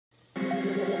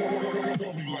Hello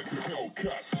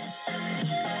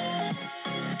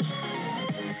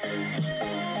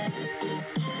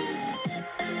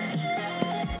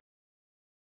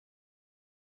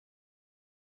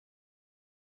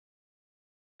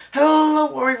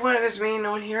everyone, it is me,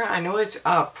 No One here. I know it's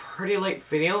a pretty late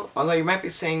video, although you might be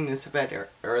saying this a bit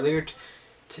earlier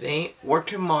today or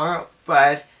tomorrow,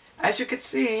 but as you can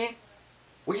see,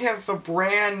 we have a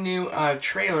brand new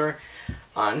trailer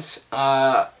on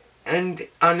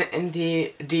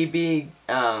NDB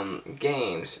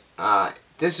games.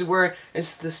 This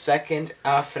is the second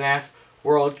FNAF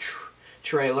World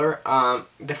trailer.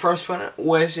 The first one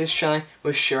was just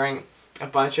sharing a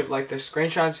bunch of like the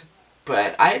screenshots.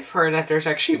 But I've heard that there's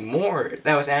actually more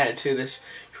that was added to this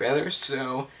trailer,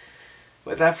 so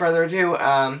without further ado,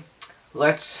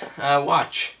 let's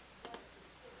watch.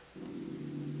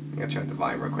 I'm gonna turn up the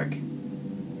volume real quick.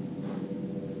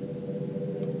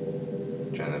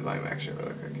 Turn the volume actually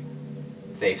really quick.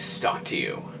 They've stalked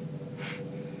you.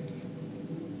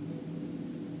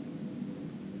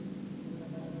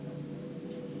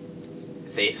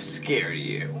 They've scared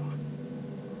you.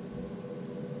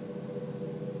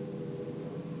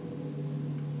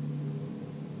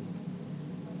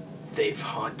 They've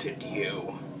haunted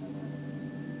you.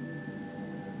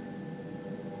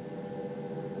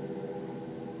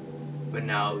 But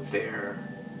now they're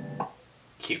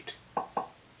cute.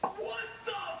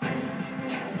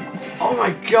 Oh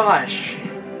my gosh!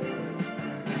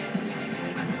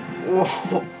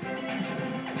 Whoa!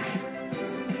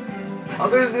 Oh,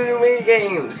 there's new mini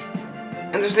games!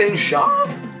 And there's a new shop?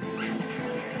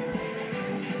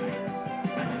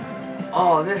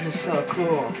 Oh, this is so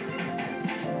cool.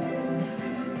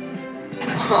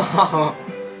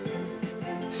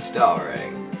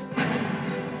 Starring.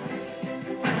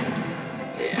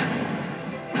 Yeah.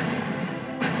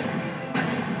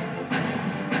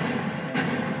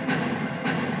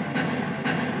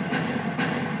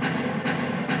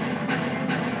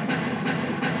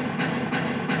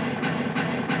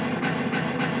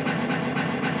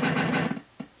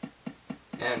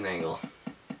 And Mangle.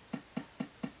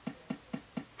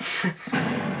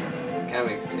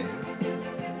 Coming soon.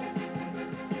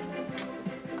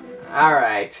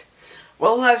 Alright.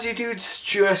 Well, as you dudes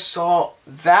just saw,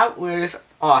 that was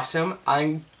awesome.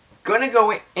 I'm gonna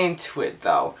go into it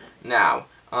though. Now,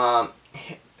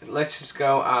 let's just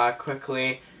go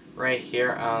quickly right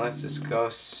here. Let's just go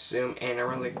zoom in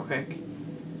really quick.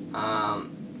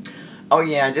 Oh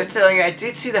yeah, just telling you, I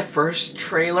did see the first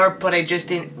trailer, but I just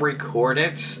didn't record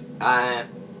it.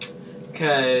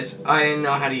 Because I didn't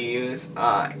know how to use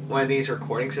one of these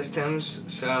recording systems.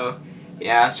 So,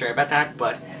 yeah, sorry about that,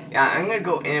 but yeah, I'm gonna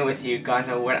go in with you guys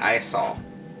on what I saw.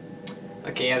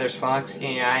 Okay, yeah, there's Fox,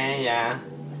 yeah.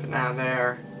 But now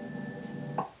there.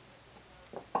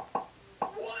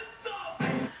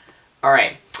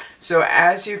 Alright, so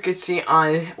as you can see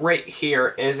on right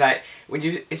here is that when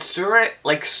it sort of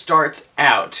like starts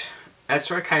out. It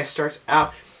sort of kind of starts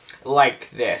out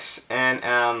like this. And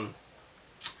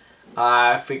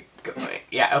if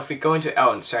we go into,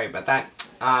 oh, sorry about that.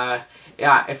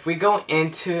 Yeah, if we go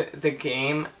into the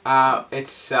game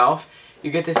itself, you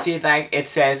get to see that it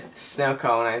says snow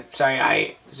cone. I'm sorry,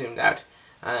 I zoomed out.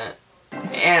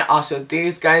 And also,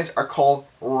 these guys are called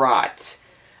rot.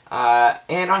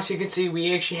 And also, you can see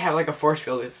we actually have like a force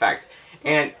field effect.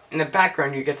 And in the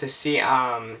background, you get to see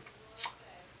what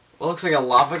looks like a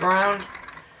lava ground.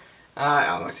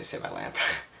 I'm going to say my lamp.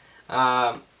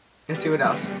 Let's see what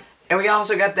else. And we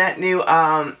also got that new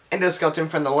endoskeleton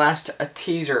from the last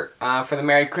teaser for the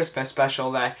Merry Christmas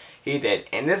special that he did.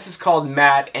 And this is called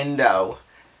Mad Endo.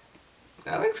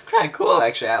 That looks kind of cool,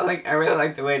 actually. I really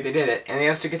like the way they did it. And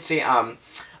also you can see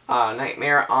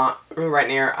Nightmare right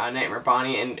near Nightmare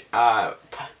Bonnie and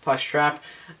Plush Trap.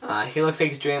 He looks like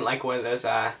he's doing like one of those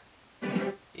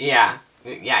yeah.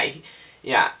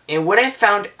 And what I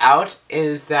found out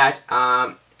is that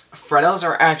Freddos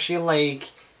are actually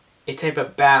like a type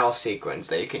of battle sequence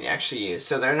that you can actually use.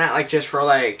 So they're not like just for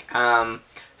like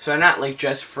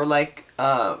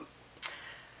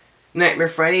Nightmare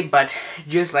Freddy, but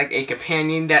just like a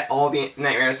companion that all the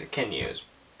nightmares can use.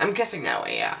 I'm guessing that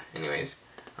way, yeah. Anyways,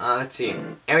 let's see.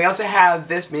 And we also have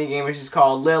this minigame which is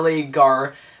called Lily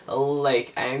Gar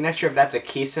Lake. I'm not sure if that's a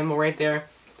key symbol right there.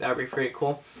 That would be pretty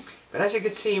cool. But as you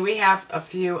can see, we have a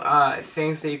few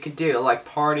things that you could do, like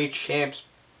party, chips,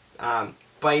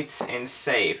 bites, and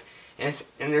save. And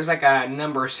there's like a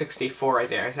number 64 right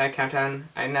there. Is that a countdown?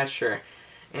 I'm not sure.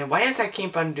 And why does that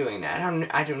keep on doing that?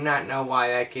 I do not know why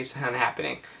that keeps on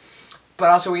happening. But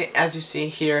also, as you see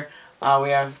here, we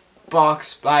have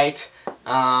box bite.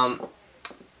 I'm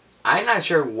not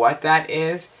sure what that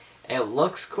is. It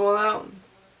looks cool out.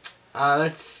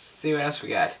 Let's see what else we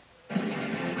got.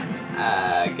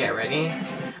 Get ready.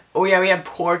 Oh yeah, we have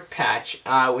Pork Patch,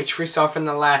 which we saw from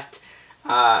the last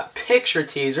picture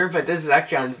teaser, but this is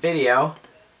actually on video.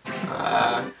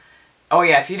 Oh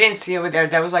yeah, if you didn't see over there,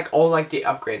 that was like all like the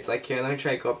upgrades. Like here, let me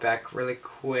try to go back really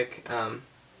quick.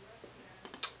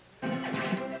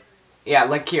 Yeah,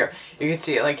 like here, you can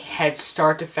see like Head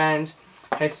Start Defense,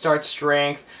 Head Start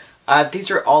Strength.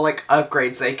 These are all like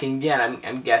upgrades they can get,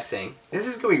 I'm guessing. This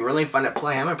is going to be really fun to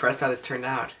play. I'm impressed how this turned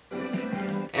out.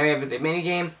 And we have the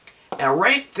minigame. And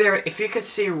right there, if you can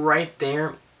see right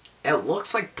there, it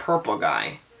looks like Purple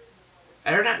Guy.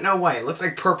 I do not know why. It looks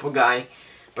like Purple Guy.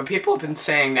 But people have been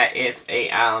saying that it's a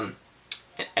an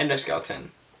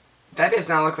endoskeleton. That does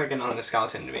not look like an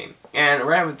endoskeleton to me. And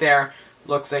right over there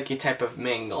looks like a type of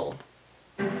mangle.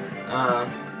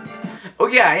 Oh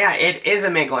yeah, it is a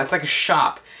mangle. It's like a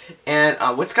shop. And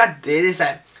what Scott did is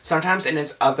that sometimes in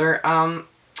his other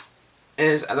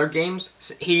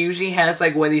games, he usually has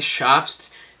like one of these shops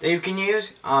that you can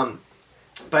use.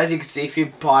 But as you can see, if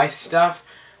you buy stuff,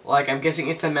 like I'm guessing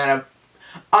it's a amount of.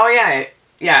 Oh yeah,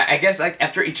 I guess like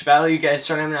after each battle you get a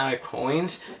certain amount of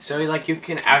coins, so like you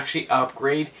can actually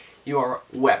upgrade your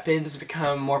weapons,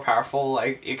 become more powerful.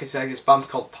 Like you can see like this bomb's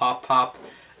called Pop Pop,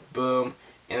 Boom,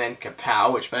 and then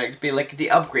Kapow, which might be like the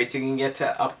upgrades you can get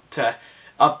to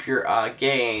up your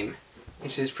game,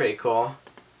 which is pretty cool.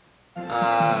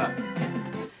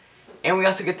 And we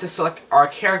also get to select our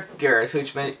characters,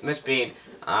 which must mean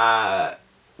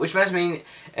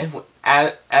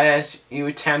as you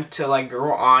attempt to like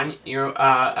grow on, you're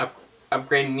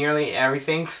upgrading nearly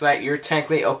everything, so that you're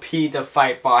technically OP to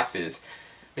fight bosses,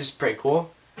 which is pretty cool.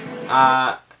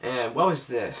 And what was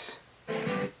this?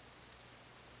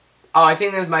 Oh, I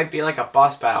think this might be like a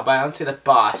boss battle, but I don't see the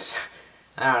boss.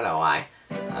 I don't know why.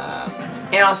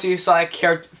 And also you saw a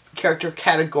character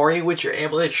category, which you're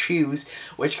able to choose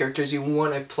which characters you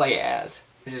want to play as,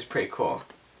 which is pretty cool.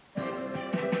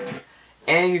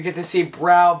 And you get to see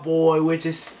Brow Boy, which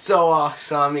is so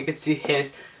awesome. You can see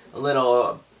his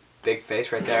little big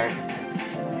face right there.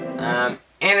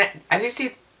 And as you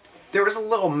see, there was a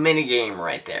little mini game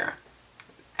right there.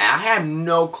 I have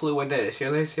no clue what that is. Here,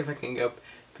 let's see if I can get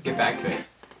back to it.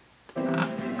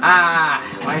 Why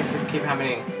does this keep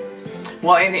happening?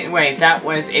 Well, anyway, that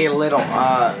was a little,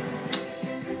 that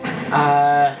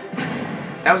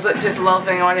was just a little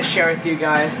thing I wanted to share with you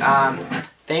guys.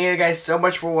 Thank you guys so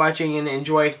much for watching and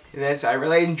enjoying this. I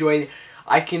really enjoyed it.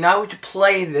 I cannot wait to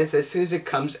play this as soon as it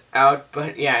comes out.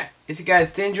 But yeah, if you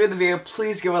guys did enjoy the video,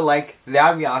 please give it a like. That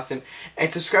would be awesome.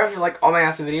 And subscribe for like all my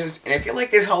awesome videos. And if you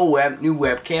like this whole new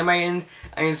webcam I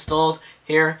installed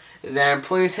here, then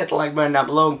please hit the like button down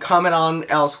below and comment on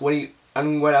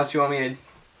what else you want me to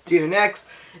do next.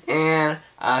 And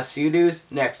see you dudes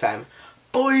next time.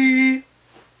 Bye!